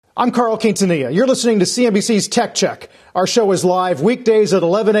I'm Carl Quintanilla. You're listening to CNBC's Tech Check. Our show is live weekdays at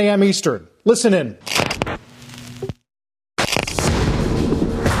 11 a.m. Eastern. Listen in.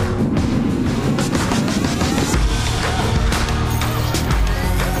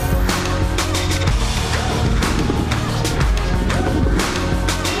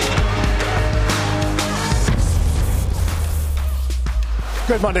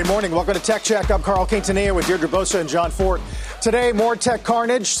 Good Monday morning. Welcome to Tech Check. I'm Carl Quintanilla with Deirdre Bosa and John Fort. Today, more tech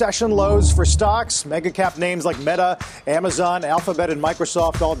carnage, session lows for stocks. Mega cap names like Meta, Amazon, Alphabet, and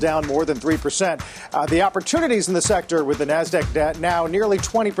Microsoft all down more than 3%. The opportunities in the sector with the Nasdaq now nearly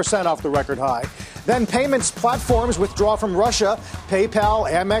 20% off the record high. Then payments platforms withdraw from Russia.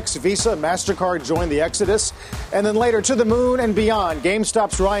 PayPal, Amex, Visa, MasterCard join the exodus. And then later to the moon and beyond,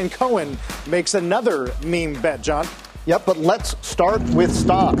 GameStop's Ryan Cohen makes another meme bet, John. Yep, but let's start with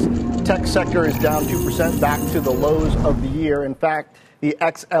stocks. Tech sector is down 2% back to the lows of the year. In fact, the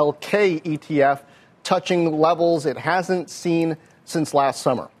XLK ETF touching levels it hasn't seen since last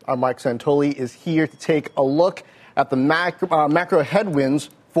summer. Our Mike Santoli is here to take a look at the macro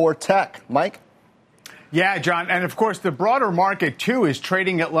headwinds for tech. Mike? Yeah, John. And of course, the broader market, too, is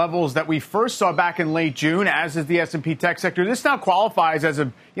trading at levels that we first saw back in late June, as is the S&P tech sector. This now qualifies as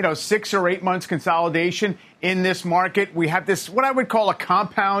a 6 or 8 months consolidation in this market. We have this, what I would call a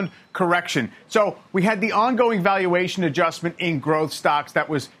compound correction. So we had the ongoing valuation adjustment in growth stocks that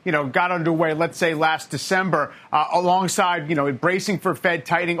was, got underway, let's say last December, alongside, bracing for Fed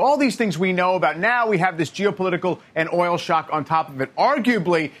tightening, all these things we know about. Now we have this geopolitical and oil shock on top of it.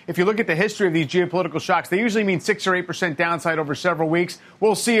 Arguably, if you look at the history of these geopolitical shocks, they usually mean 6 or 8% downside over several weeks.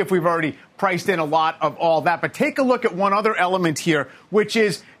 We'll see if we've already priced in a lot of all that. But take a look at one other element here, which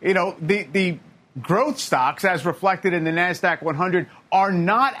is, the growth stocks, as reflected in the NASDAQ 100, are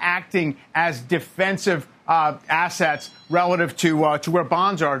not acting as defensive assets relative to where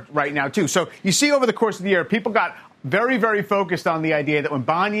bonds are right now, too. So you see over the course of the year, people got very, very focused on the idea that when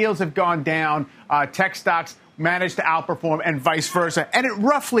bond yields have gone down, tech stocks managed to outperform and vice versa. And it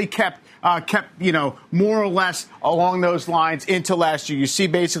roughly kept more or less along those lines into last year. You see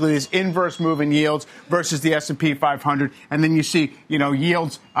basically this inverse move in yields versus the S&P 500. And then you see,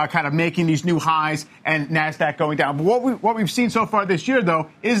 yields kind of making these new highs and NASDAQ going down. But what we've seen so far this year, though,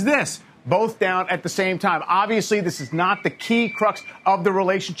 is this. Both down at the same time. Obviously, this is not the key crux of the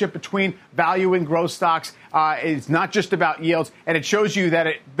relationship between value and growth stocks. It's not just about yields, and it shows you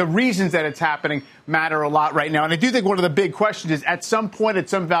that the reasons that it's happening matter a lot right now. And I do think one of the big questions is, at some point, at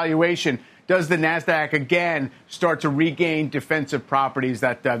some valuation, does the NASDAQ again start to regain defensive properties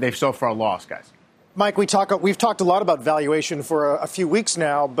that they've so far lost, guys? Mike, we've talked a lot about valuation for a few weeks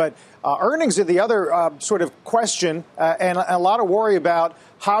now, but earnings are the other sort of question, and a lot of worry about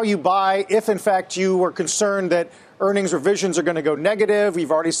how you buy if, in fact, you are concerned that earnings revisions are going to go negative.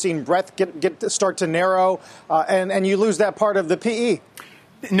 We've already seen breadth start to narrow, and you lose that part of the PE.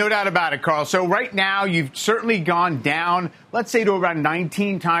 No doubt about it, Carl. So right now, you've certainly gone down, let's say, to around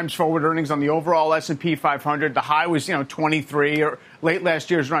 19 times forward earnings on the overall S&P 500. The high was, 23, or late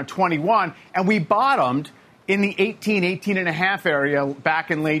last year was around 21. And we bottomed in the 18 and a half area back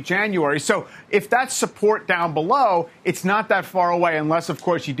in late January. So if that's support down below, it's not that far away, unless, of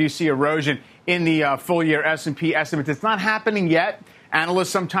course, you do see erosion in the full-year S&P estimates. It's not happening yet. Analysts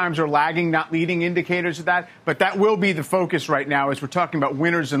sometimes are lagging, not leading indicators of that. But that will be the focus right now as we're talking about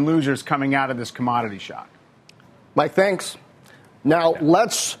winners and losers coming out of this commodity shock. Mike, thanks. Now,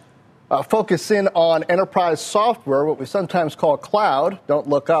 let's focus in on enterprise software, what we sometimes call cloud. Don't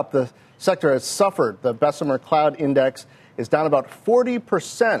look up. The sector has suffered. The Bessemer Cloud Index is down about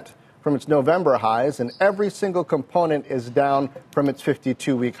 40% from its November highs, and every single component is down from its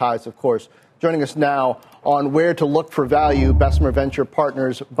 52-week highs, of course. Joining us now on where to look for value, Bessemer Venture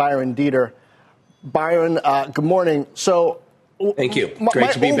Partners, Byron Deeter. Byron, good morning. So, thank you.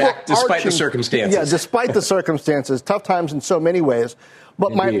 Great to be back, despite the circumstances. Yeah, despite the circumstances. Tough times in so many ways.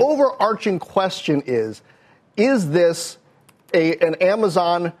 But Indeed. My overarching question is this an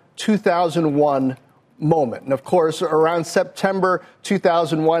Amazon 2001 moment? And, of course, around September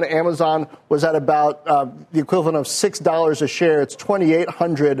 2001, Amazon was at about the equivalent of $6 a share. It's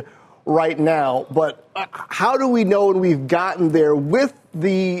 $2,800 right now. But how do we know when we've gotten there with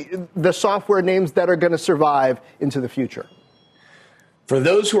the software names that are going to survive into the future? For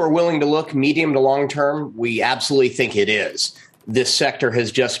those who are willing to look medium to long term, we absolutely think it is. This sector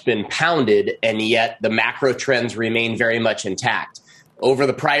has just been pounded, and yet the macro trends remain very much intact. Over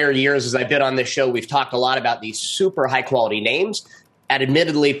the prior years, as I've been on this show, we've talked a lot about these super high quality names at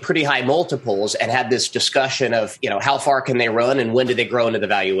admittedly pretty high multiples, and had this discussion of, how far can they run and when do they grow into the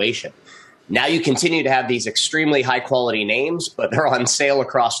valuation? Now you continue to have these extremely high quality names, but they're on sale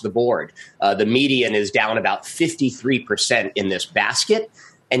across the board. The median is down about 53% in this basket.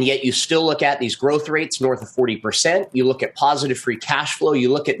 And yet you still look at these growth rates north of 40%. You look at positive free cash flow.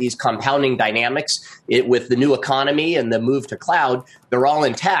 You look at these compounding dynamics with the new economy and the move to cloud. They're all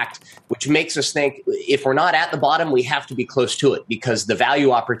intact, which makes us think if we're not at the bottom, we have to be close to it because the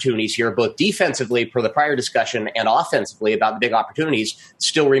value opportunities here, both defensively per the prior discussion and offensively about the big opportunities,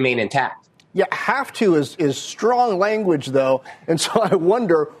 still remain intact. Yeah, have to is strong language, though. And so I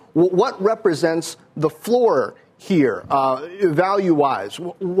wonder what represents the floor here, value-wise?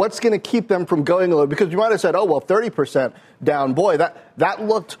 What's going to keep them from going a little? Because you might have said, 30% down. Boy, that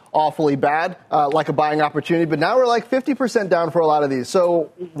looked awfully bad, like a buying opportunity. But now we're like 50% down for a lot of these.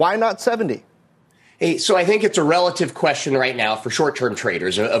 So why not 70? Hey, so I think it's a relative question right now for short-term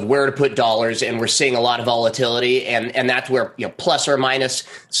traders of where to put dollars, and we're seeing a lot of volatility, and that's where plus or minus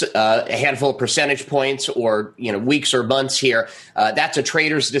a handful of percentage points or weeks or months here. That's a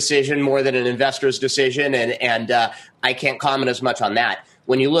trader's decision more than an investor's decision, and I can't comment as much on that.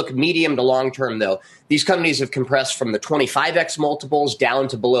 When you look medium to long term, though, these companies have compressed from the 25x multiples down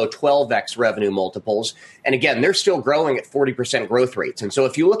to below 12x revenue multiples. And again, they're still growing at 40% growth rates. And so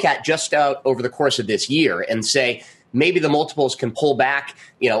if you look at just out over the course of this year and say maybe the multiples can pull back,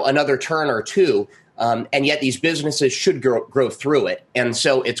 another turn or two, and yet these businesses should grow through it. And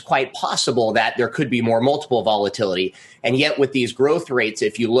so it's quite possible that there could be more multiple volatility. And yet with these growth rates,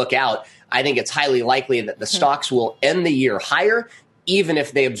 if you look out, I think it's highly likely that the stocks will end the year higher, even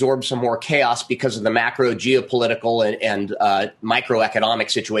if they absorb some more chaos because of the macro, geopolitical, and microeconomic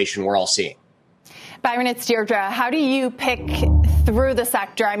situation we're all seeing. Byron, it's Deirdre. How do you pick through the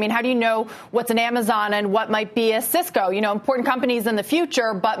sector? I mean, how do you know what's an Amazon and what might be a Cisco? Important companies in the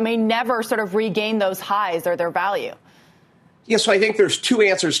future, but may never sort of regain those highs or their value. Yeah, so I think there's two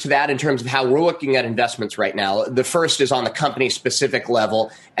answers to that in terms of how we're looking at investments right now. The first is on the company-specific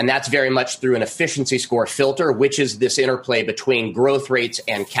level, and that's very much through an efficiency score filter, which is this interplay between growth rates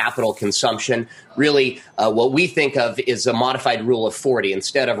and capital consumption. Really, what we think of is a modified rule of 40.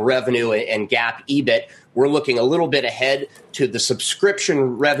 Instead of revenue and GAAP EBIT, we're looking a little bit ahead to the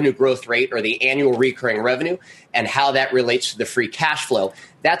subscription revenue growth rate or the annual recurring revenue and how that relates to the free cash flow.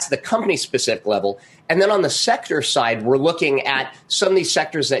 That's the company-specific level. And then on the sector side, we're looking at some of these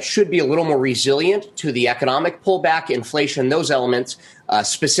sectors that should be a little more resilient to the economic pullback, inflation, those elements,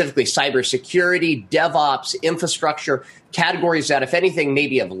 specifically cybersecurity, DevOps, infrastructure, categories that, if anything,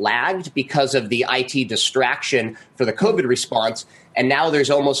 maybe have lagged because of the IT distraction for the COVID response. And now there's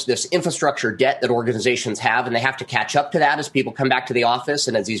almost this infrastructure debt that organizations have, and they have to catch up to that as people come back to the office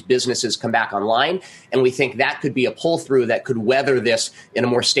and as these businesses come back online. And we think that could be a pull-through that could weather this in a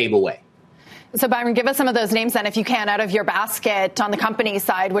more stable way. So, Byron, give us some of those names then, if you can, out of your basket on the company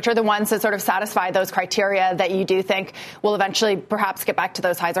side. Which are the ones that sort of satisfy those criteria that you do think will eventually perhaps get back to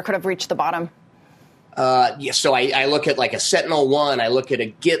those highs or could have reached the bottom? So I look at like a SentinelOne, I look at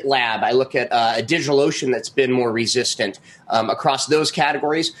a GitLab, I look at a DigitalOcean that's been more resistant across those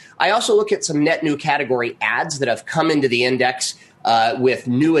categories. I also look at some net new category adds that have come into the index with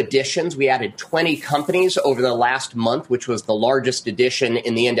new additions. We added 20 companies over the last month, which was the largest addition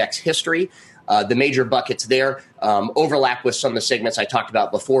in the index history. The major buckets there overlap with some of the segments I talked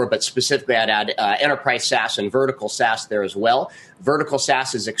about before, but specifically I'd add enterprise SaaS and vertical SaaS there as well. Vertical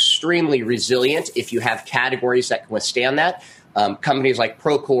SaaS is extremely resilient if you have categories that can withstand that. Companies like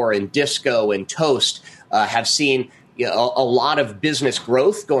Procore and Disco and Toast have seen a lot of business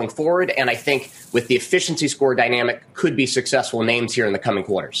growth going forward, and I think with the efficiency score dynamic could be successful names here in the coming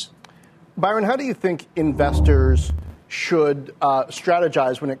quarters. Byron, how do you think investors should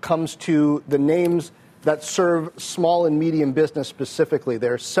strategize when it comes to the names that serve small and medium business specifically?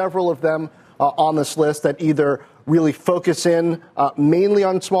 There are several of them on this list that either really focus in mainly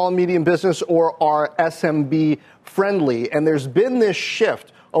on small and medium business or are SMB friendly. And there's been this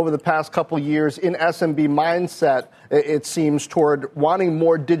shift over the past couple years in SMB mindset, it seems, toward wanting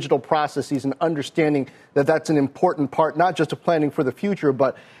more digital processes and understanding that that's an important part, not just of planning for the future,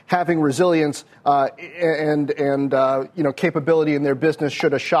 but having resilience and capability in their business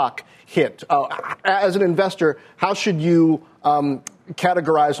should a shock hit. As an investor, how should you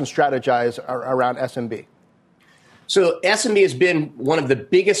categorize and strategize around SMB? So SMB has been one of the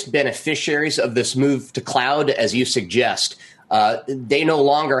biggest beneficiaries of this move to cloud, as you suggest. They no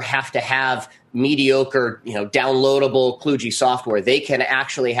longer have to have mediocre, downloadable kludgy software. They can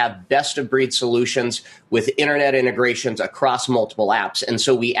actually have best-of-breed solutions with internet integrations across multiple apps. And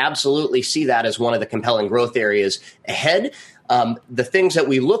so we absolutely see that as one of the compelling growth areas ahead. The things that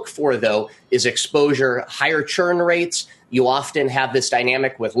we look for, though, is exposure, higher churn rates. You often have this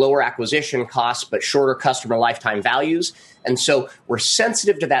dynamic with lower acquisition costs, but shorter customer lifetime values. And so we're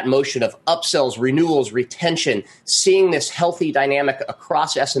sensitive to that motion of upsells, renewals, retention, seeing this healthy dynamic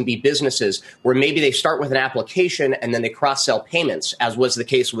across SMB businesses where maybe they start with an application and then they cross-sell payments, as was the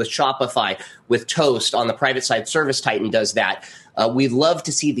case with Shopify, with Toast on the private side. ServiceTitan does that. We love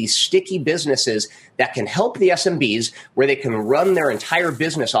to see these sticky businesses that can help the SMBs where they can run their entire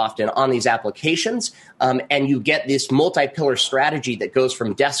business often on these applications. And you get this multi-pillar strategy that goes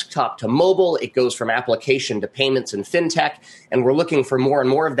from desktop to mobile. It goes from application to payments and fintech. And we're looking for more and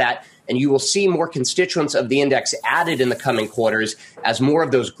more of that. And you will see more constituents of the index added in the coming quarters as more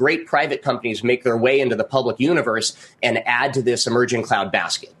of those great private companies make their way into the public universe and add to this emerging cloud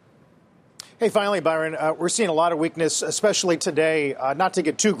basket. Hey, finally, Byron, we're seeing a lot of weakness, especially today, not to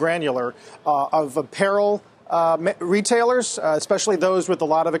get too granular, of apparel retailers, especially those with a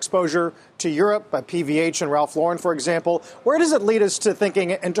lot of exposure to Europe, PVH and Ralph Lauren, for example. Where does it lead us to thinking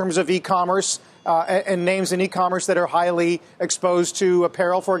in terms of e-commerce and names in e-commerce that are highly exposed to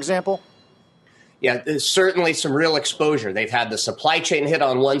apparel, for example? Yeah, there's certainly some real exposure. They've had the supply chain hit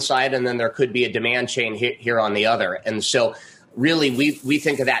on one side, and then there could be a demand chain hit here on the other. And so really, we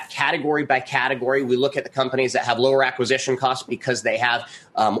think of that category by category. We look at the companies that have lower acquisition costs because they have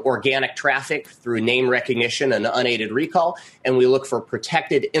organic traffic through name recognition and unaided recall. And we look for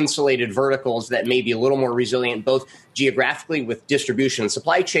protected, insulated verticals that may be a little more resilient, both geographically with distribution and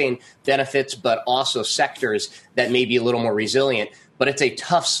supply chain benefits, but also sectors that may be a little more resilient. But it's a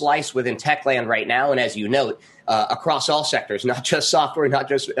tough slice within tech land right now. And as you note, across all sectors, not just software, not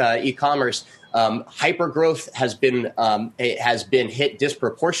just e-commerce, hypergrowth has been hit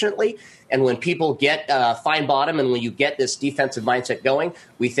disproportionately. And when people get find bottom and when you get this defensive mindset going,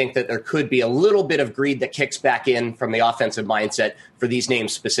 we think that there could be a little bit of greed that kicks back in from the offensive mindset for these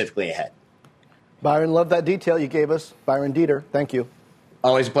names specifically ahead. Byron, love that detail you gave us. Byron Deeter, thank you.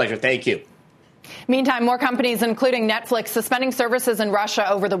 Always a pleasure. Thank you. Meantime, more companies, including Netflix, suspending services in Russia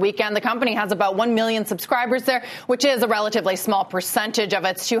over the weekend. The company has about 1 million subscribers there, which is a relatively small percentage of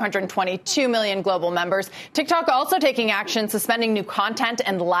its 222 million global members. TikTok also taking action, suspending new content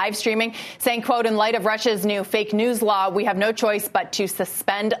and live streaming, saying, quote, in light of Russia's new fake news law, we have no choice but to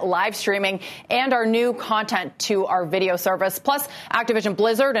suspend live streaming and our new content to our video service. Plus, Activision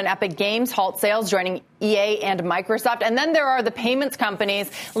Blizzard and Epic Games halt sales, joining EA and Microsoft. And then there are the payments companies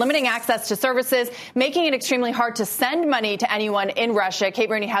limiting access to services, making it extremely hard to send money to anyone in Russia. Kate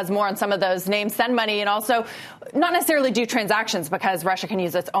Rooney has more on some of those names. Send money and also not necessarily do transactions because Russia can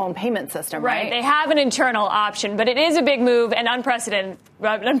use its own payment system, right? They have an internal option, but it is a big move and unprecedented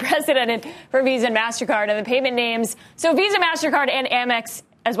for Visa and MasterCard and the payment names. So Visa, MasterCard, and Amex,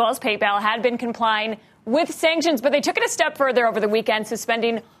 as well as PayPal, had been complying with sanctions, but they took it a step further over the weekend,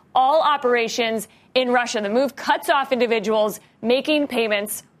 suspending all operations in Russia. The move cuts off individuals making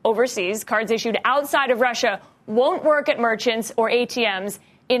payments overseas. Cards issued outside of Russia won't work at merchants or ATMs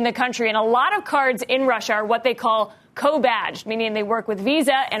in the country. And a lot of cards in Russia are what they call co-badged, meaning they work with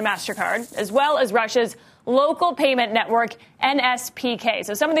Visa and MasterCard, as well as Russia's local payment network, NSPK.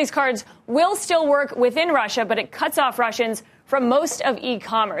 So some of these cards will still work within Russia, but it cuts off Russians from most of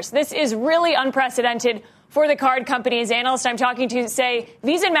e-commerce. This is really unprecedented for the card companies. Analysts I'm talking to say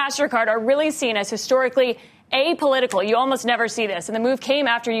Visa and MasterCard are really seen as historically apolitical. You almost never see this. And the move came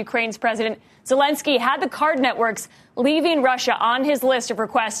after Ukraine's President Zelensky had the card networks leaving Russia on his list of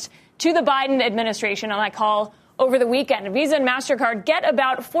requests to the Biden administration on that call over the weekend. Visa and MasterCard get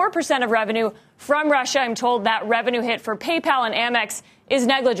about 4% of revenue from Russia. I'm told that revenue hit for PayPal and Amex is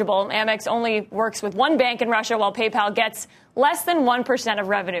negligible. Amex only works with one bank in Russia, while PayPal gets less than 1% of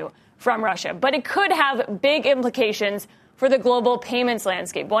revenue from Russia. But it could have big implications for the global payments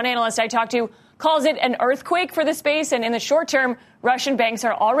landscape. One analyst I talked to calls it an earthquake for the space. And in the short term, Russian banks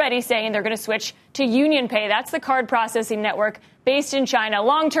are already saying they're going to switch to UnionPay. That's the card processing network based in China.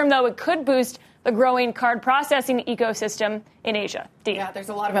 Long term, though, it could boost the growing card processing ecosystem in Asia. Dee. Yeah, there's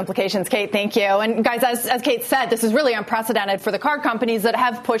a lot of implications, Kate. Thank you. And guys, as Kate said, this is really unprecedented for the card companies that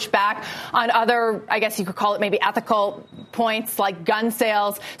have pushed back on other, I guess you could call it maybe ethical points like gun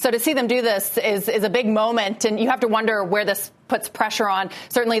sales. So to see them do this is a big moment. And you have to wonder where this puts pressure on.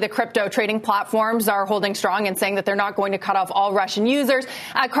 Certainly the crypto trading platforms are holding strong and saying that they're not going to cut off all Russian users.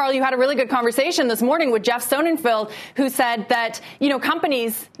 Carl, you had a really good conversation this morning with Jeff Sonnenfeld, who said that,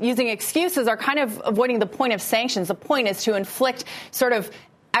 companies using excuses are kind of avoiding the point of sanctions. The point is to inflict sort of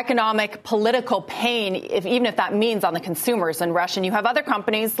economic, political pain, even if that means on the consumers in Russia. And you have other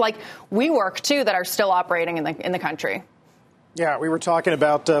companies like WeWork, too, that are still operating in the country. Yeah, we were talking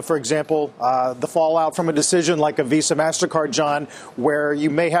about, for example, the fallout from a decision like a Visa MasterCard, John, where you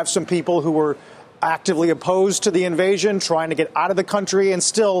may have some people who were actively opposed to the invasion, trying to get out of the country, and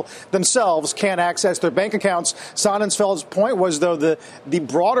still themselves can't access their bank accounts. Sonnenfeld's point was, though, the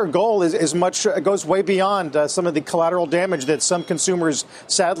broader goal is much goes way beyond some of the collateral damage that some consumers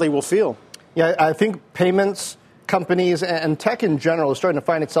sadly will feel. Yeah, I think payments companies and tech in general is starting to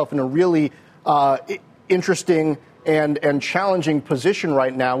find itself in a really interesting and challenging position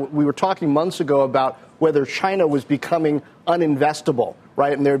right now. We were talking months ago about whether China was becoming uninvestable,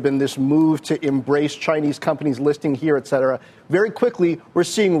 right? And there had been this move to embrace Chinese companies listing here, et cetera. Very quickly, we're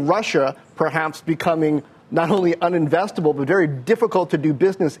seeing Russia perhaps becoming not only uninvestable, but very difficult to do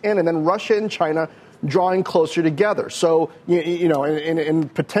business in. And then Russia and China drawing closer together. So, you know,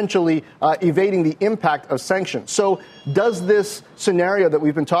 and potentially evading the impact of sanctions. So does this scenario that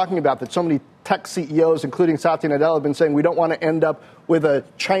we've been talking about, that so many tech CEOs, including Satya Nadella, have been saying we don't want to end up with a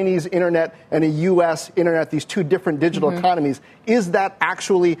Chinese internet and a U.S. internet, these two different digital economies, is that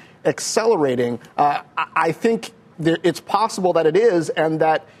actually accelerating? I think it's possible that it is, and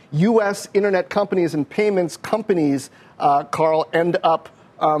that U.S. internet companies and payments companies, Carl, end up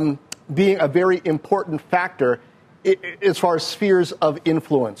being a very important factor as far as spheres of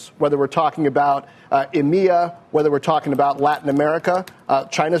influence, whether we're talking about EMEA, whether we're talking about Latin America.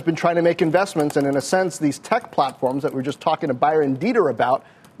 China's been trying to make investments, and in a sense, these tech platforms that we were just talking to Byron Dieter about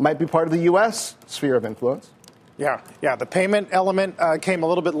might be part of the U.S. sphere of influence. Yeah. The payment element came a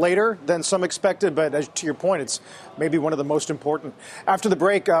little bit later than some expected, but as to your point, it's maybe one of the most important. After the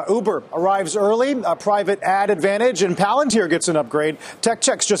break, Uber arrives early, a private ad advantage, and Palantir gets an upgrade. Tech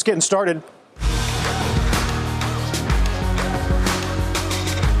Check's just getting started.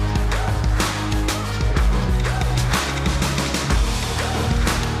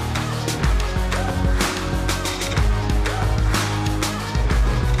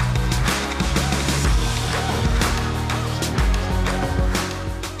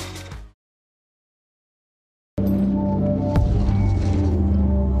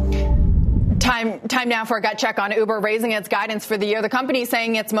 Time now for a gut check on Uber raising its guidance for the year. The company is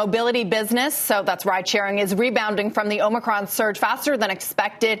saying its mobility business, so that's ride sharing, is rebounding from the Omicron surge faster than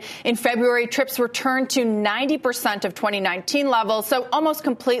expected. In February, trips returned to 90% of 2019 levels, so almost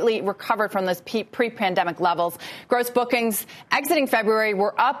completely recovered from those pre-pandemic levels. Gross bookings exiting February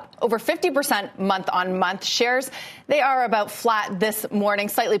were up over 50% month on month. Shares, they are about flat this morning,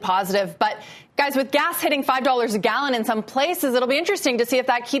 slightly positive, but guys, with gas hitting $5 a gallon in some places, it'll be interesting to see if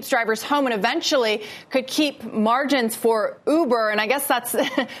that keeps drivers home and eventually could keep margins for Uber. And I guess that's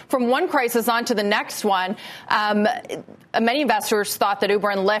from one crisis on to the next one. Many investors thought that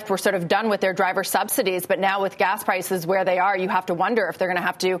Uber and Lyft were sort of done with their driver subsidies. But now with gas prices where they are, you have to wonder if they're going to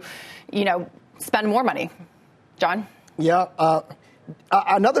have to, spend more money. John? Yeah.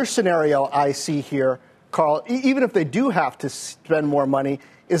 Another scenario I see here, Carl, even if they do have to spend more money,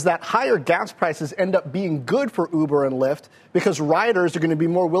 is that higher gas prices end up being good for Uber and Lyft because riders are going to be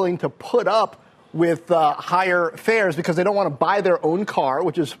more willing to put up with higher fares because they don't want to buy their own car,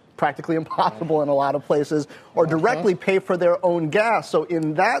 which is practically impossible in a lot of places, or directly pay for their own gas. So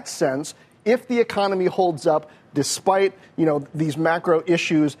in that sense, if the economy holds up, despite, these macro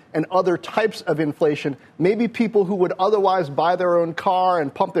issues and other types of inflation, maybe people who would otherwise buy their own car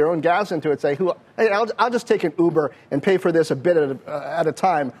and pump their own gas into it say, hey, I'll just take an Uber and pay for this a bit at a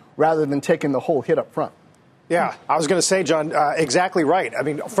time rather than taking the whole hit up front. Yeah, I was going to say, John, exactly right. I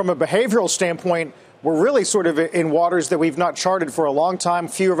mean, from a behavioral standpoint, we're really sort of in waters that we've not charted for a long time.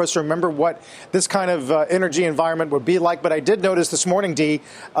 Few of us remember what this kind of energy environment would be like. But I did notice this morning, Dee,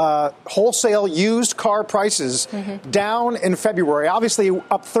 wholesale used car prices down in February, obviously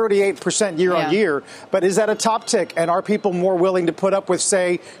up 38% year on year. But is that a top tick? And are people more willing to put up with,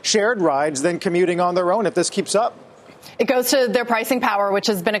 say, shared rides than commuting on their own if this keeps up? It goes to their pricing power, which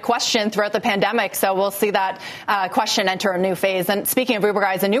has been a question throughout the pandemic. So we'll see that question enter a new phase. And speaking of Uber,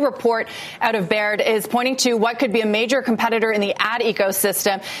 guys, a new report out of Baird is pointing to what could be a major competitor in the ad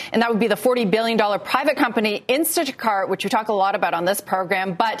ecosystem. And that would be the $40 billion private company Instacart, which we talk a lot about on this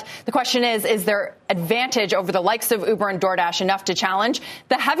program. But the question is their advantage over the likes of Uber and DoorDash enough to challenge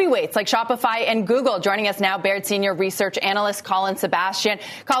the heavyweights like Shopify and Google? Joining us now, Baird senior research analyst Colin Sebastian.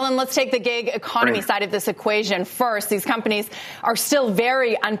 Colin, let's take the gig economy side of this equation first. These companies are still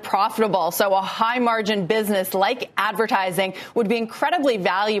very unprofitable. So a high margin business like advertising would be incredibly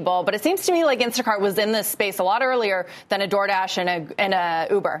valuable. But it seems to me like Instacart was in this space a lot earlier than a DoorDash and a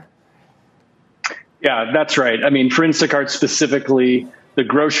Uber. Yeah, that's right. I mean, for Instacart specifically, the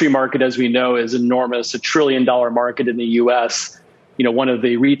grocery market, as we know, is enormous, $1 trillion market in the U.S. one of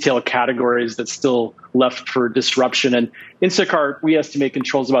the retail categories that's still left for disruption. And Instacart, we estimate,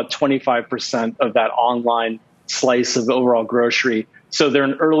 controls about 25% of that online slice of overall grocery. So they're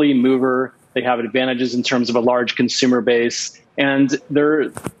an early mover. They have advantages in terms of a large consumer base, and they're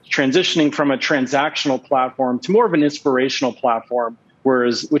transitioning from a transactional platform to more of an inspirational platform,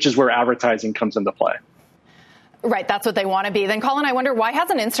 which is where advertising comes into play. Right, that's what they want to be. Then, Colin, I wonder, why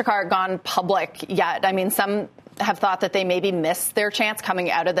hasn't Instacart gone public yet? I mean, some have thought that they maybe missed their chance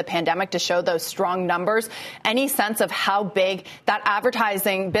coming out of the pandemic to show those strong numbers. Any sense of how big that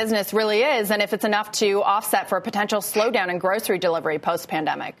advertising business really is, and if it's enough to offset for a potential slowdown in grocery delivery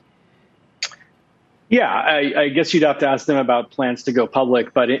post-pandemic? Yeah, I guess you'd have to ask them about plans to go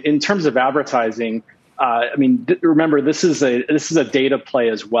public. But in terms of advertising, remember, this is a data play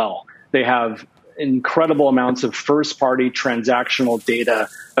as well. They have incredible amounts of first-party transactional data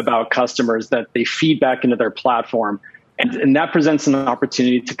about customers that they feed back into their platform. And that presents an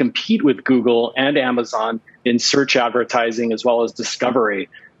opportunity to compete with Google and Amazon in search advertising as well as discovery.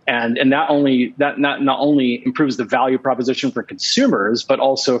 And not only improves the value proposition for consumers, but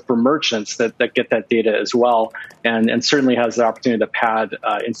also for merchants that get that data as well, and certainly has the opportunity to pad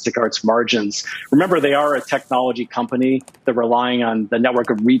Instacart's margins. Remember, they are a technology company. They're relying on the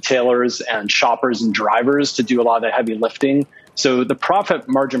network of retailers and shoppers and drivers to do a lot of the heavy lifting. So the profit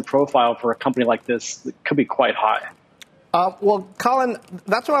margin profile for a company like this could be quite high. Well, Colin,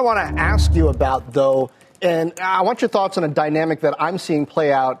 that's what I want to ask you about, though. And I want your thoughts on a dynamic that I'm seeing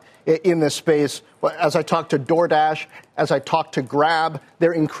play out in this space. As I talk to DoorDash, as I talk to Grab,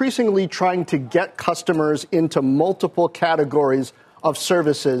 they're increasingly trying to get customers into multiple categories of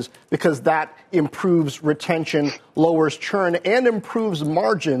services because that improves retention, lowers churn, and improves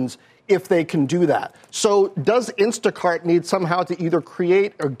margins if they can do that. So does Instacart need somehow to either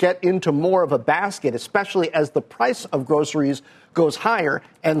create or get into more of a basket, especially as the price of groceries goes higher,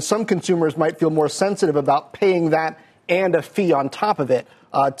 and some consumers might feel more sensitive about paying that and a fee on top of it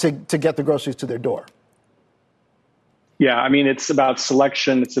to get the groceries to their door? Yeah, I mean, it's about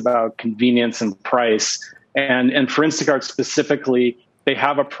selection, it's about convenience and price. And for Instacart specifically, they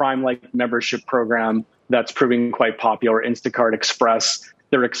have a Prime-like membership program that's proving quite popular, Instacart Express.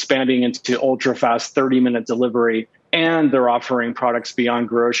 They're expanding into ultra-fast 30-minute delivery, and they're offering products beyond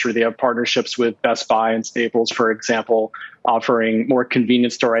grocery. They have partnerships with Best Buy and Staples, for example, offering more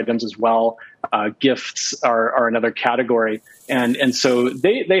convenience store items as well. Gifts are another category. And so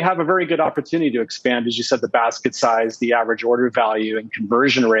they have a very good opportunity to expand, as you said, the basket size, the average order value, and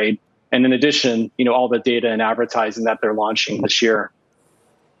conversion rate. And in addition, all the data and advertising that they're launching this year.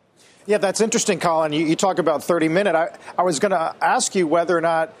 Yeah, that's interesting, Colin. You talk about 30-minute. I was going to ask you whether or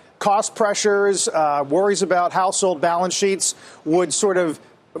not cost pressures, worries about household balance sheets would sort of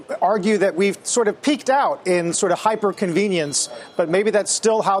argue that we've sort of peaked out in sort of hyper convenience, but maybe that's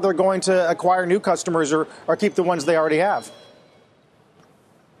still how they're going to acquire new customers or keep the ones they already have.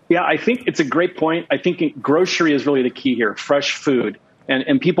 Yeah, I think it's a great point. I think grocery is really the key here, fresh food.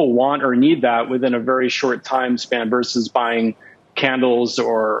 And people want or need that within a very short time span versus buying candles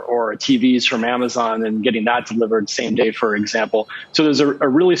or TVs from Amazon and getting that delivered same day, for example. So there's a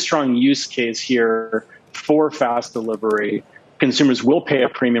really strong use case here for fast delivery. Consumers will pay a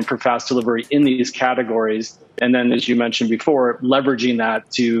premium for fast delivery in these categories. And then, as you mentioned before, leveraging that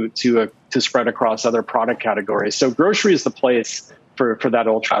to spread across other product categories. So grocery is the place for that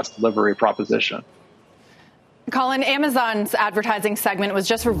ultra-fast delivery proposition. Colin, Amazon's advertising segment was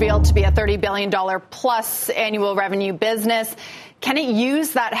just revealed to be a $30 billion plus annual revenue business. Can it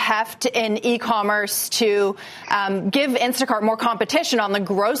use that heft in e-commerce to give Instacart more competition on the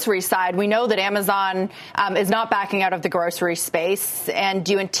grocery side? We know that Amazon is not backing out of the grocery space. And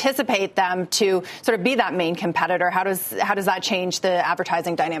do you anticipate them to sort of be that main competitor? How does that change the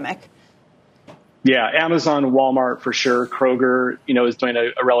advertising dynamic? Yeah, Amazon, Walmart for sure. Kroger, is doing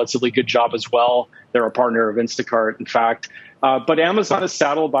a relatively good job as well. They're a partner of Instacart, in fact. But Amazon is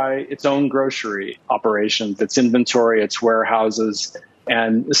saddled by its own grocery operations, its inventory, its warehouses.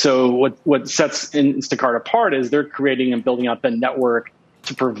 And so what sets Instacart apart is they're creating and building out the network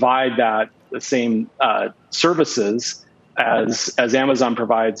to provide the same services as Amazon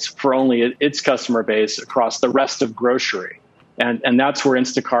provides for only its customer base across the rest of grocery. And that's where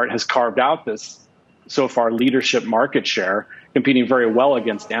Instacart has carved out this so far leadership market share, competing very well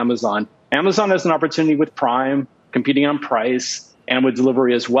against Amazon. Amazon has an opportunity with Prime, competing on price and with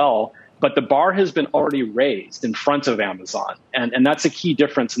delivery as well. But the bar has been already raised in front of Amazon. And that's a key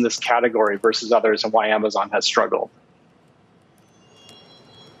difference in this category versus others and why Amazon has struggled.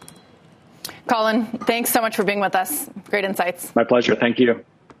 Colin, thanks so much for being with us. Great insights. My pleasure. Thank you.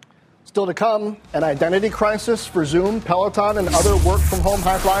 Still to come, an identity crisis for Zoom, Peloton, and other work-from-home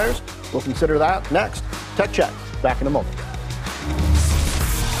high flyers. We'll consider that next. Tech Check, back in a moment.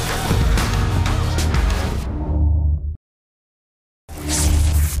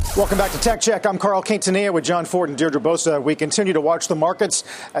 Welcome back to Tech Check. I'm Carl Quintanilla with John Ford and Deirdre Bosa. We continue to watch the markets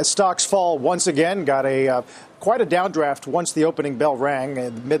as stocks fall once again. Got quite a downdraft once the opening bell rang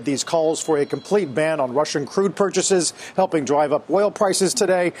amid these calls for a complete ban on Russian crude purchases, helping drive up oil prices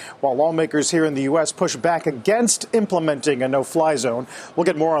today, while lawmakers here in the U.S. push back against implementing a no-fly zone. We'll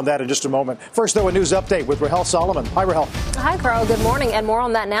get more on that in just a moment. First, though, a news update with Rahel Solomon. Hi, Rahel. Hi, Carl. Good morning. And more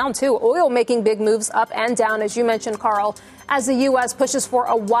on that now, too. Oil making big moves up and down, as you mentioned, Carl, as the U.S. pushes for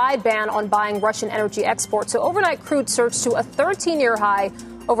a wide ban on buying Russian energy exports. So overnight crude surged to a 13-year high,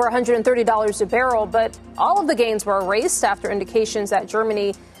 over $130 a barrel. But all of the gains were erased after indications that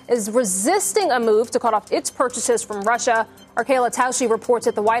Germany is resisting a move to cut off its purchases from Russia. Our Kayla Tausche reports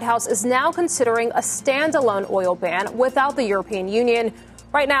that the White House is now considering a standalone oil ban without the European Union.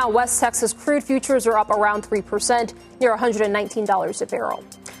 Right now, West Texas crude futures are up around 3%, near $119 a barrel.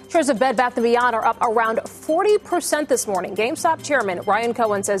 Shares of Bed Bath & Beyond are up around 40% this morning. GameStop chairman Ryan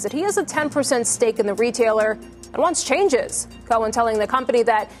Cohen says that he has a 10% stake in the retailer and wants changes. Cohen telling the company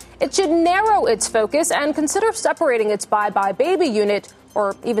that it should narrow its focus and consider separating its Buy Buy Baby unit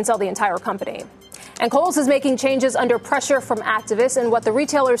or even sell the entire company. And Kohl's is making changes under pressure from activists in what the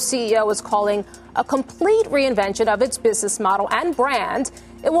retailer's CEO is calling a complete reinvention of its business model and brand.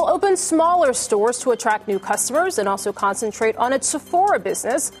 It will open smaller stores to attract new customers and also concentrate on its Sephora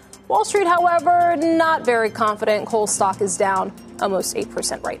business. Wall Street, however, not very confident. Kohl's stock is down almost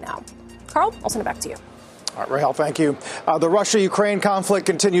 8% right now. Carl, I'll send it back to you. All right, Rahel, thank you. The Russia-Ukraine conflict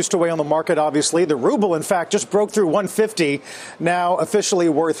continues to weigh on the market, obviously. The ruble, in fact, just broke through 150, now officially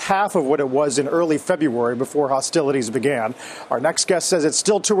worth half of what it was in early February before hostilities began. Our next guest says it's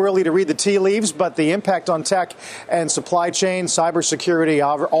still too early to read the tea leaves, but the impact on tech and supply chain, cybersecurity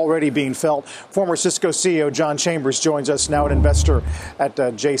are already being felt. Former Cisco CEO John Chambers joins us, now an investor at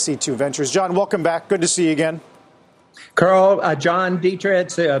JC2 Ventures. John, welcome back. Good to see you again. Carl, John, Dieter,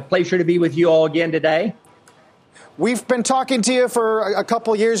 it's a pleasure to be with you all again today. We've been talking to you for a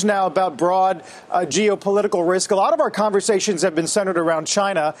couple of years now about broad geopolitical risk. A lot of our conversations have been centered around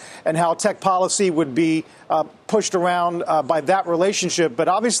China and how tech policy would be pushed around by that relationship. But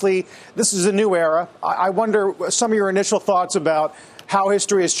obviously, this is a new era. I wonder some of your initial thoughts about how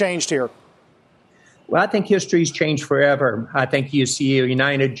history has changed here. Well, I think history's changed forever. I think you see a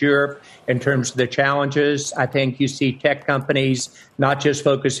united Europe in terms of the challenges. I think you see tech companies not just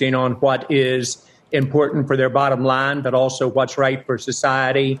focusing on what is important for their bottom line, but also what's right for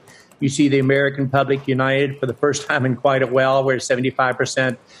society. You see the American public united for the first time in quite a while, where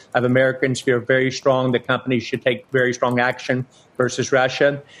 75% of Americans feel very strong that companies should take very strong action versus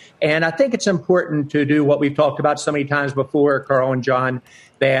Russia. And I think it's important to do what we've talked about so many times before, Carl and John,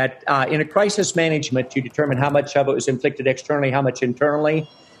 that in a crisis management, you determine how much of it was inflicted externally, how much internally.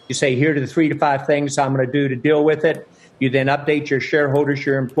 You say, here are the 3 to 5 things I'm going to do to deal with it. You then update your shareholders,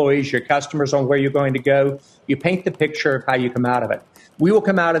 your employees, your customers on where you're going to go. You paint the picture of how you come out of it. We will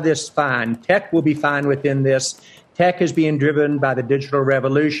come out of this fine. Tech will be fine within this. Tech is being driven by the digital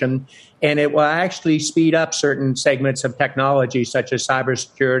revolution, and it will actually speed up certain segments of technology, such as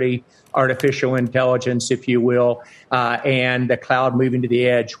cybersecurity, artificial intelligence, if you will, and the cloud moving to the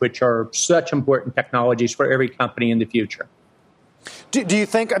edge, which are such important technologies for every company in the future. Do you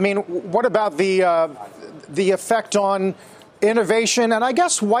think, I mean, what about the effect on innovation and I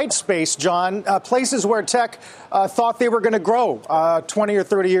guess white space, John, places where tech thought they were going to grow 20 or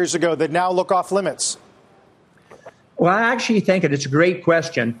 30 years ago that now look off limits? Well, I actually think it's a great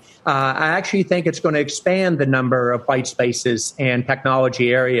question. I actually think it's going to expand the number of white spaces and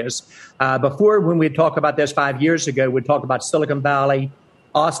technology areas. Before, when we'd talk about this 5 years ago, we'd talk about Silicon Valley,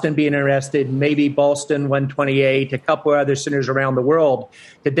 Austin being interested, maybe Boston 128, a couple of other centers around the world.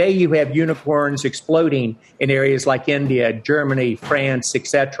 Today, you have unicorns exploding in areas like India, Germany, France, et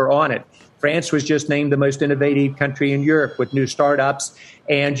cetera, on it. France was just named the most innovative country in Europe with new startups.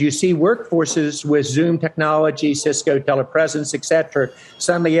 And you see workforces with Zoom technology, Cisco telepresence, et cetera,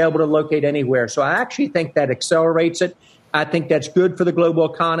 suddenly able to locate anywhere. So I actually think that accelerates it. I think that's good for the global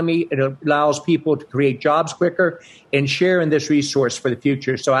economy. It allows people to create jobs quicker and share in this resource for the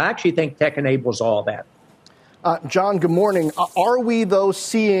future. So I actually think tech enables all that. John, good morning. Are we, though,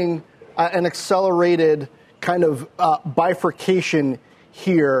 seeing an accelerated kind of bifurcation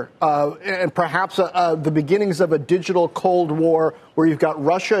here, and perhaps the beginnings of a digital Cold War where you've got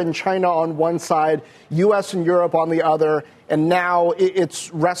Russia and China on one side, U.S. and Europe on the other, and now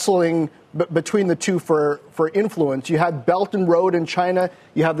it's wrestling between the two for influence. You have Belt and Road in China.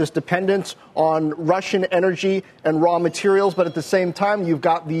 You have this dependence on Russian energy and raw materials, but at the same time, you've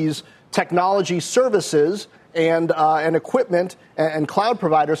got these technology services and equipment and cloud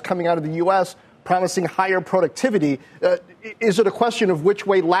providers coming out of the U.S. promising higher productivity. Is it a question of which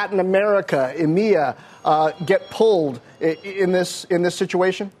way Latin America, EMEA, get pulled in this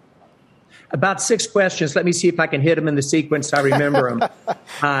situation? About 6 questions. Let me see if I can hit them in the sequence I remember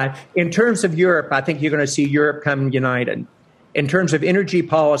them. In terms of Europe, I think you're going to see Europe come united. In terms of energy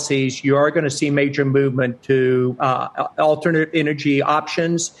policies, you are going to see major movement to alternate energy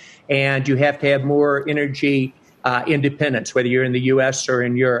options, and you have to have more energy independence, whether you're in the U.S. or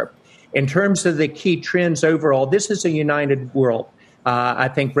in Europe. In terms of the key trends overall, this is a united world. I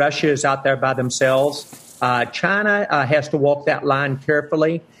think Russia is out there by themselves. China has to walk that line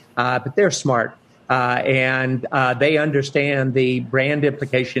carefully, but they're smart. And they understand the brand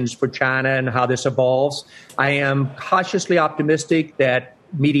implications for China and how this evolves. I am cautiously optimistic that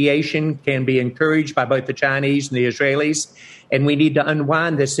mediation can be encouraged by both the Chinese and the Israelis, and we need to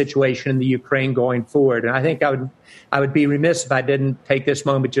unwind this situation in the Ukraine going forward. And I think I would be remiss if I didn't take this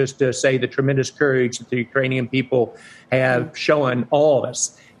moment just to say the tremendous courage that the Ukrainian people have shown all of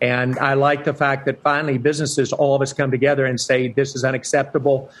us. And I like the fact that finally businesses, all of us come together and say this is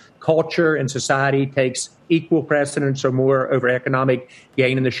unacceptable. Culture and society takes equal precedence or more over economic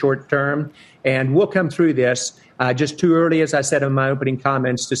gain in the short term. And we'll come through this just too early, as I said in my opening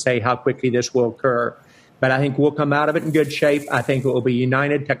comments, to say how quickly this will occur. But I think we'll come out of it in good shape. I think it will be a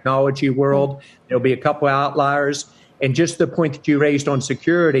united technology world. There'll be a couple of outliers. And just the point that you raised on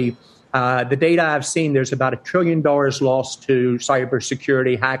security, the data I've seen, there's about $1 trillion lost to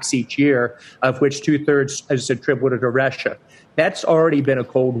cybersecurity hacks each year, of which 2/3 is attributed to Russia. That's already been a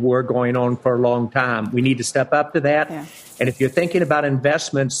Cold War going on for a long time. We need to step up to that. Yeah. And if you're thinking about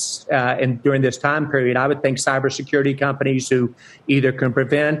investments during this time period, I would think cybersecurity companies who either can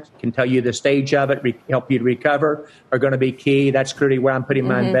prevent, can tell you the stage of it, help you to recover, are going to be key. That's clearly where I'm putting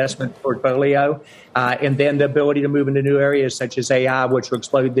my investment portfolio. And then the ability to move into new areas such as AI, which will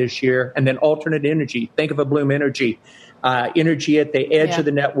explode this year. And then alternate energy. Think of a Bloom Energy. Energy at the edge of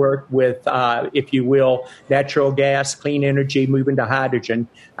the network with, if you will, natural gas, clean energy, moving to hydrogen.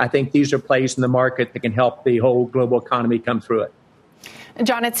 I think these are plays in the market that can help the whole global economy come through it.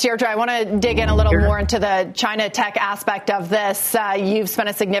 John, it's Deirdre. I want to dig in a little more into the China tech aspect of this. You've spent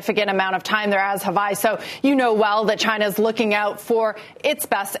a significant amount of time there, as have I. So you know well that China is looking out for its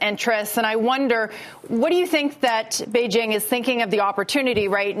best interests. And I wonder, what do you think that Beijing is thinking of the opportunity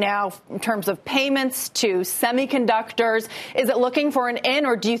right now in terms of payments to semiconductors? Is it looking for an in,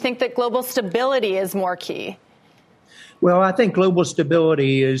 or do you think that global stability is more key? Well, I think global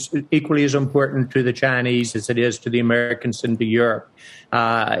stability is equally as important to the Chinese as it is to the Americans and to Europe.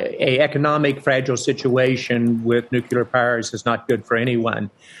 A economic fragile situation with nuclear powers is not good for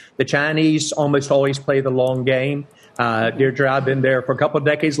anyone. The Chinese almost always play the long game. Deirdre, I've been there for a couple of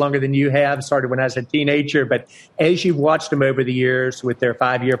decades, longer than you have, started when I was a teenager. But as you've watched them over the years with their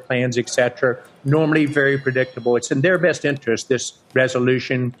 5-year plans, et cetera, normally very predictable. It's in their best interest this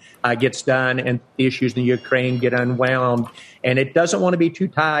resolution gets done and the issues in Ukraine get unwound. And it doesn't want to be too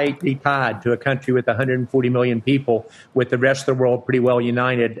tightly tied to a country with 140 million people, with the rest of the world pretty well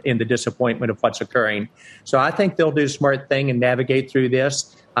united in the disappointment of what's occurring. So I think they'll do a smart thing and navigate through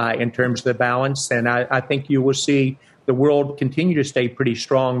this in terms of the balance. And I think you will see the world continue to stay pretty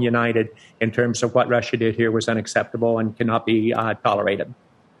strong, united in terms of what Russia did here was unacceptable and cannot be tolerated.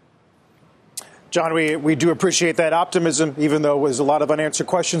 John, we do appreciate that optimism, even though there's a lot of unanswered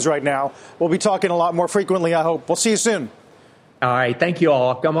questions right now. We'll be talking a lot more frequently, I hope. We'll see you soon. All right. Thank you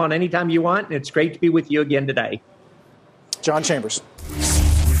all. Come on anytime you want. It's great to be with you again today. John Chambers.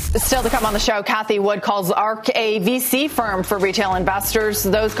 Still to come on the show, Cathie Wood calls ARK a VC firm for retail investors.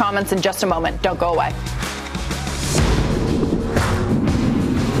 Those comments in just a moment. Don't go away.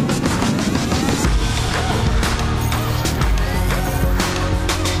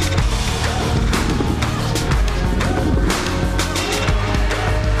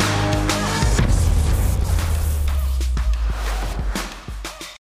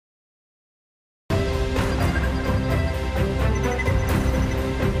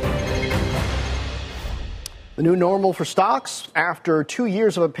 The new normal for stocks. After 2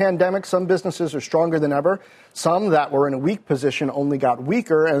 years of a pandemic, some businesses are stronger than ever. Some that were in a weak position only got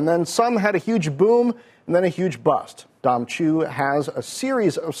weaker, and then some had a huge boom and then a huge bust. Dom Chu has a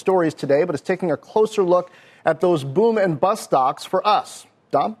series of stories today, but is taking a closer look at those boom and bust stocks for us.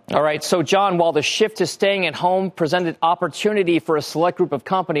 Dom? All right. So, John, while the shift to staying at home presented opportunity for a select group of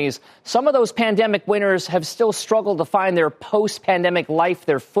companies, some of those pandemic winners have still struggled to find their post-pandemic life,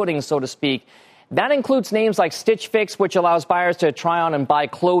 their footing, so to speak. That includes names like Stitch Fix, which allows buyers to try on and buy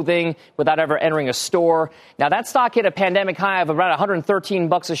clothing without ever entering a store. Now, that stock hit a pandemic high of around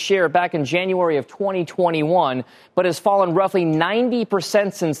 $113 a share back in January of 2021, but has fallen roughly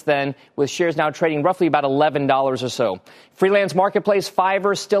 90% since then, with shares now trading roughly about $11 or so. Freelance marketplace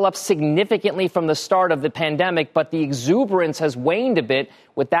Fiverr still up significantly from the start of the pandemic, but the exuberance has waned a bit,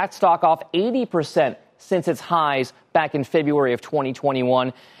 with that stock off 80% since its highs back in February of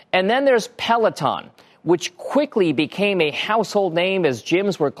 2021. And then there's Peloton, which quickly became a household name as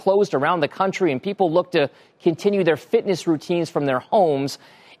gyms were closed around the country and people looked to continue their fitness routines from their homes.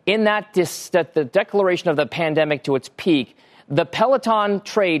 In that the declaration of the pandemic to its peak, the Peloton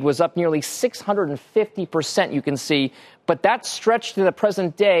trade was up nearly 650%, you can see, but that stretched to the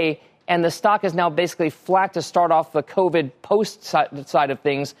present day, and the stock is now basically flat to start off the COVID post side of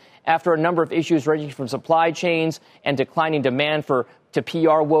things after a number of issues ranging from supply chains and declining demand to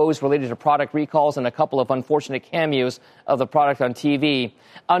PR woes related to product recalls and a couple of unfortunate cameos of the product on TV.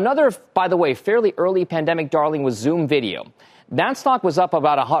 Another, by the way, fairly early pandemic darling was Zoom Video. That stock was up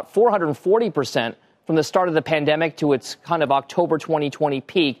about 440% from the start of the pandemic to its kind of October 2020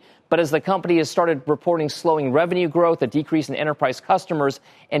 peak. But as the company has started reporting slowing revenue growth, a decrease in enterprise customers,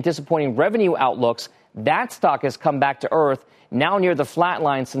 and disappointing revenue outlooks, that stock has come back to earth, now near the flat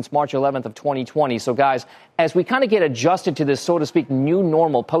line since March 11th of 2020. So, guys, as we kind of get adjusted to this, so to speak, new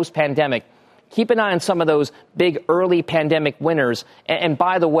normal post-pandemic, keep an eye on some of those big early pandemic winners. And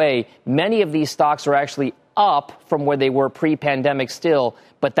by the way, many of these stocks are actually up from where they were pre-pandemic still.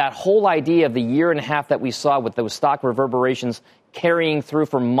 But that whole idea of the year and a half that we saw with those stock reverberations carrying through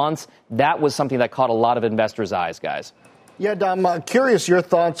for months, that was something that caught a lot of investors' eyes, guys. Yeah, Dom, curious your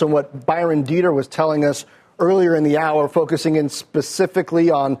thoughts on what Byron Dieter was telling us earlier in the hour, focusing in specifically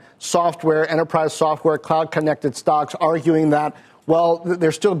on software, enterprise software, cloud-connected stocks, arguing that, well,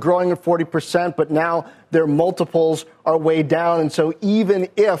 they're still growing at 40%, but now their multiples are way down. And so even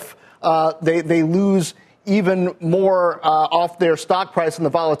if they lose even more off their stock price and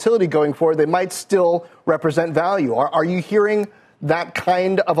the volatility going forward, they might still represent value. Are you hearing that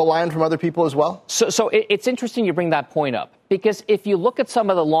kind of a line from other people as well? So it's interesting you bring that point up, because if you look at some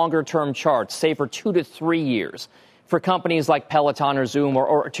of the longer term charts, say for 2 to 3 years, for companies like Peloton or Zoom,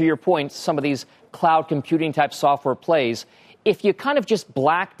 or to your point, some of these cloud computing type software plays, if you kind of just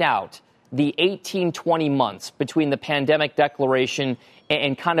blacked out the 18, 20 months between the pandemic declaration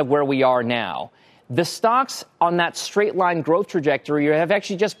and kind of where we are now, the stocks on that straight line growth trajectory have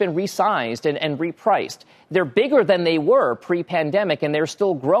actually just been resized and repriced. They're bigger than they were pre-pandemic, and they're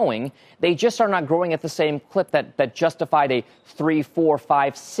still growing. They just are not growing at the same clip that justified a 3, 4,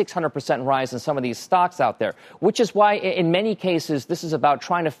 5, 600% rise in some of these stocks out there, which is why in many cases this is about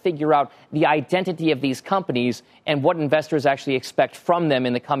trying to figure out the identity of these companies and what investors actually expect from them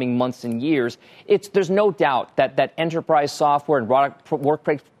in the coming months and years. There's no doubt that enterprise software and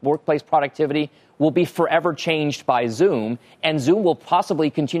workplace productivity will be forever changed by Zoom, and Zoom will possibly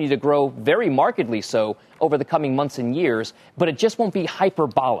continue to grow very markedly so over the coming months and years, but it just won't be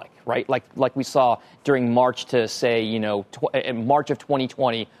hyperbolic, right? Like we saw during March to, say, March of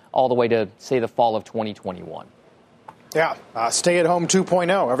 2020 all the way to, say, the fall of 2021. Yeah, stay at home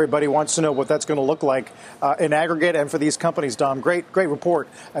 2.0. Everybody wants to know what that's going to look like in aggregate and for these companies, Dom. Great report.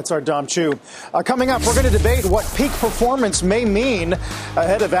 That's our Dom Chu. Coming up, we're going to debate what peak performance may mean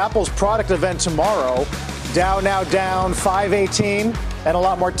ahead of Apple's product event tomorrow. Dow now down 518, and a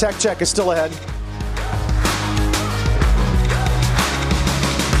lot more Tech Check is still ahead.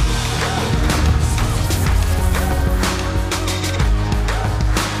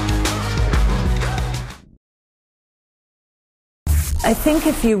 I think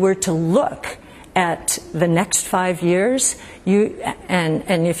if you were to look at the next 5 years,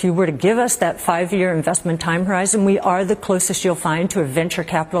 and if you were to give us that 5-year investment time horizon, we are the closest you'll find to a venture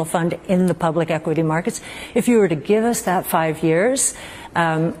capital fund in the public equity markets. If you were to give us that 5 years,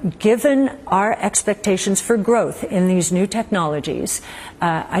 given our expectations for growth in these new technologies,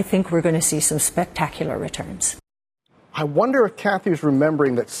 I think we're going to see some spectacular returns. I wonder if Kathy's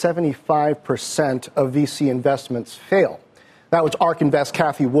remembering that 75% of VC investments fail. That was ARK Invest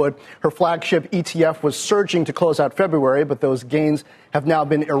Kathy Wood. Her flagship ETF was surging to close out February, but those gains have now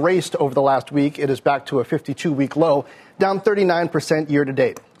been erased over the last week. It is back to a 52-week low, down 39% year to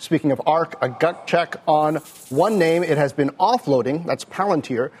date. Speaking of ARK, a gut check on one name it has been offloading, that's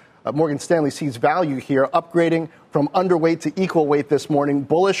Palantir, Morgan Stanley sees value here, upgrading from underweight to equal weight this morning,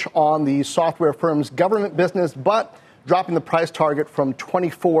 bullish on the software firm's government business, but dropping the price target from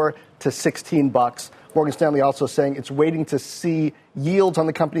 $24 to $16. Morgan Stanley also saying it's waiting to see yields on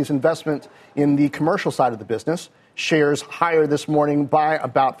the company's investment in the commercial side of the business. Shares higher this morning by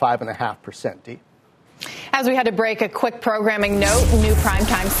about 5.5%. Dee. As we had to break, a quick programming note, new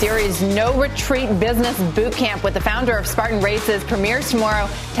primetime series, No Retreat Business Boot Camp with the founder of Spartan Races premieres tomorrow,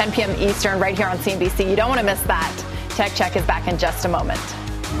 10 p.m. Eastern, right here on CNBC. You don't want to miss that. Tech Check is back in just a moment.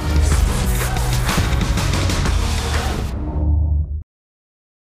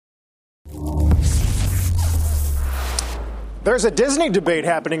 There's a Disney debate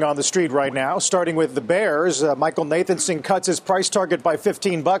happening on the street right now, starting with the Bears. Michael Nathanson cuts his price target by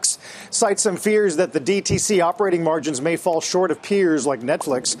 $15, cites some fears that the DTC operating margins may fall short of peers like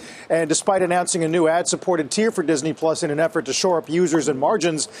Netflix. And despite announcing a new ad-supported tier for Disney Plus in an effort to shore up users and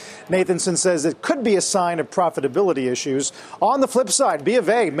margins, Nathanson says it could be a sign of profitability issues. On the flip side, B of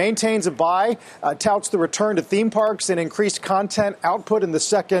A maintains a buy, touts the return to theme parks and increased content output in the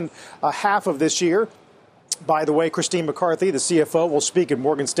second half of this year. By the way, Christine McCarthy, the CFO, will speak at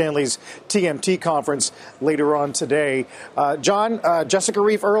Morgan Stanley's TMT conference later on today. John, Jessica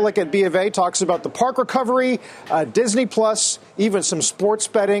Reif Ehrlich at B of A talks about the park recovery, Disney Plus, even some sports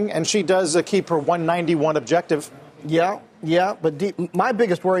betting, and she does keep her 191 objective. Yeah, but my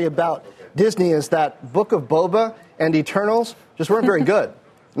biggest worry about Disney is that Book of Boba and Eternals just weren't very good.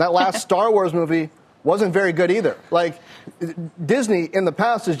 And that last Star Wars movie wasn't very good either. Like, Disney in the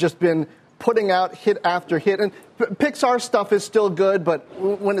past has just been putting out hit after hit. And Pixar stuff is still good, but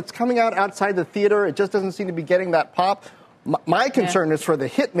when it's coming out outside the theater, it just doesn't seem to be getting that pop. My concern is for the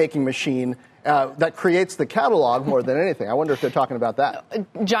hit-making machine that creates the catalog more than anything. I wonder if they're talking about that.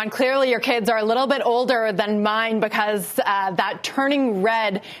 John, clearly your kids are a little bit older than mine because that Turning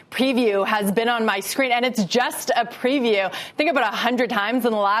Red preview has been on my screen, and it's just a preview. I think about 100 times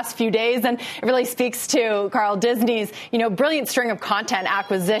in the last few days, and it really speaks to Carl Disney's, brilliant string of content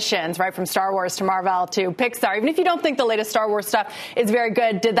acquisitions, right, from Star Wars to Marvel to Pixar. Even if you don't think the latest Star Wars stuff is very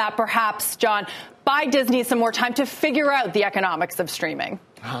good, did that perhaps, John, buy Disney some more time to figure out the economics of streaming?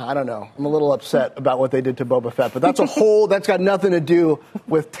 I don't know. I'm a little upset about what they did to Boba Fett, but that's got nothing to do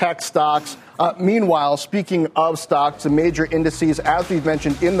with tech stocks. Meanwhile, speaking of stocks, the major indices, as we've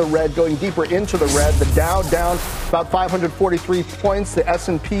mentioned, in the red, going deeper into the red. The Dow down about 543 points. The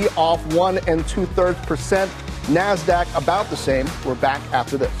S&P off 1 2/3%. NASDAQ about the same. We're back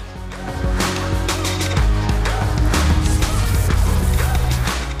after this.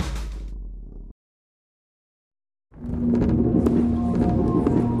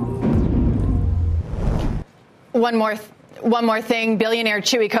 One more thing. Billionaire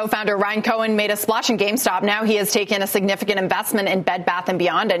Chewy co-founder Ryan Cohen made a splash in GameStop. Now he has taken a significant investment in Bed Bath &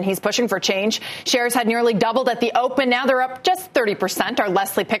 Beyond, and he's pushing for change. Shares had nearly doubled at the open. Now they're up just 30%. Our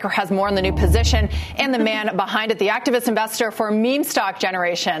Leslie Picker has more on the new position and the man behind it, the activist investor for meme stock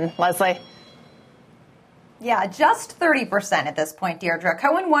generation. Leslie. Yeah, just 30% at this point, Deirdre.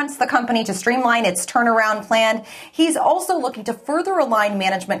 Cohen wants the company to streamline its turnaround plan. He's also looking to further align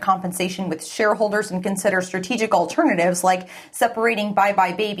management compensation with shareholders and consider strategic alternatives like separating Bye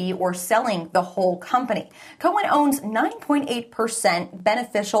Bye Baby or selling the whole company. Cohen owns 9.8%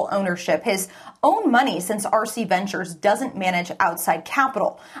 beneficial ownership. His own money, since RC Ventures doesn't manage outside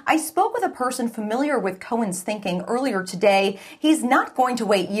capital. I spoke with a person familiar with Cohen's thinking earlier today. He's not going to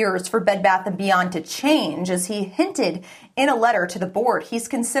wait years for Bed Bath & Beyond to change. As he hinted in a letter to the board, he's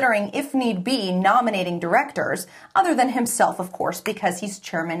considering, if need be, nominating directors, other than himself, of course, because he's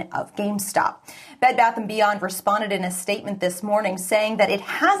chairman of GameStop. Bed Bath & Beyond responded in a statement this morning saying that it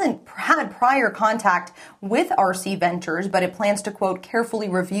hasn't had prior contact with RC Ventures, but it plans to, quote, carefully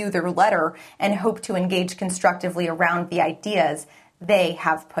review their letter and hope to engage constructively around the ideas they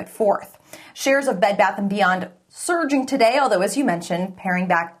have put forth. Shares of Bed Bath & Beyond surging today, although, as you mentioned, paring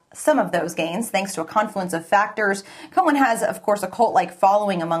back some of those gains thanks to a confluence of factors. Cohen has, of course, a cult-like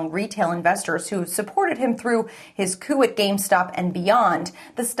following among retail investors who supported him through his coup at GameStop and beyond.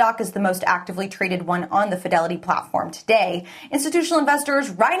 The stock is the most actively traded one on the Fidelity platform today. Institutional investors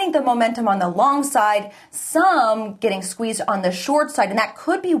riding the momentum on the long side, some getting squeezed on the short side, and that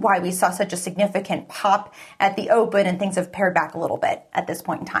could be why we saw such a significant pop at the open, and things have pared back a little bit at this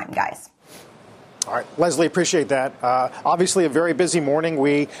point in time, guys. All right, Leslie, appreciate that. Obviously, a very busy morning.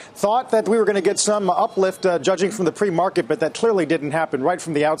 We thought that we were going to get some uplift judging from the pre-market, but that clearly didn't happen. Right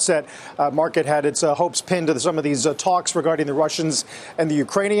from the outset, market had its hopes pinned to some of these talks regarding the Russians and the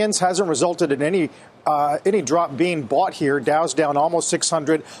Ukrainians. Hasn't resulted in any drop being bought here. Dow's down almost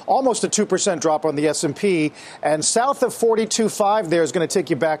 600, almost a 2% drop on the S&P, and south of 42.5 there is going to take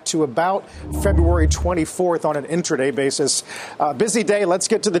you back to about February 24th on an intraday basis. Busy day. Let's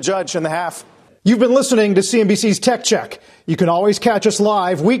get to the judge in the half. You've been listening to CNBC's Tech Check. You can always catch us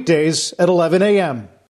live weekdays at 11 a.m.